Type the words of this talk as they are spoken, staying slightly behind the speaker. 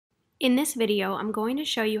In this video, I'm going to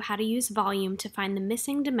show you how to use volume to find the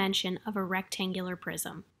missing dimension of a rectangular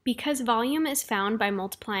prism. Because volume is found by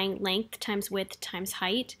multiplying length times width times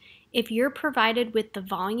height, if you're provided with the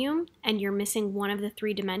volume and you're missing one of the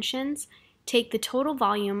three dimensions, take the total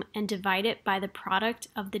volume and divide it by the product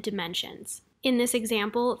of the dimensions. In this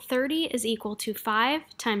example, 30 is equal to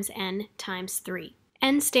 5 times n times 3.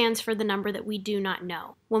 N stands for the number that we do not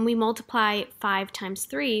know. When we multiply 5 times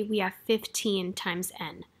 3, we have 15 times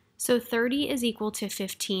n. So 30 is equal to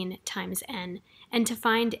 15 times n. And to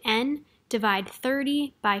find n, divide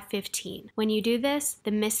 30 by 15. When you do this,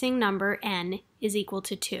 the missing number n is equal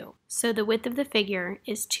to 2. So the width of the figure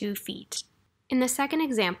is 2 feet. In the second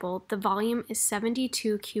example, the volume is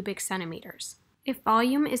 72 cubic centimeters. If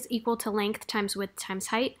volume is equal to length times width times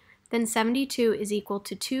height, then 72 is equal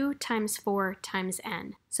to 2 times 4 times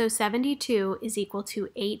n. So 72 is equal to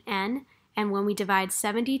 8n, and when we divide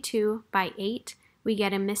 72 by 8, we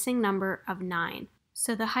get a missing number of 9.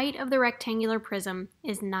 So the height of the rectangular prism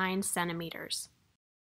is 9 centimeters.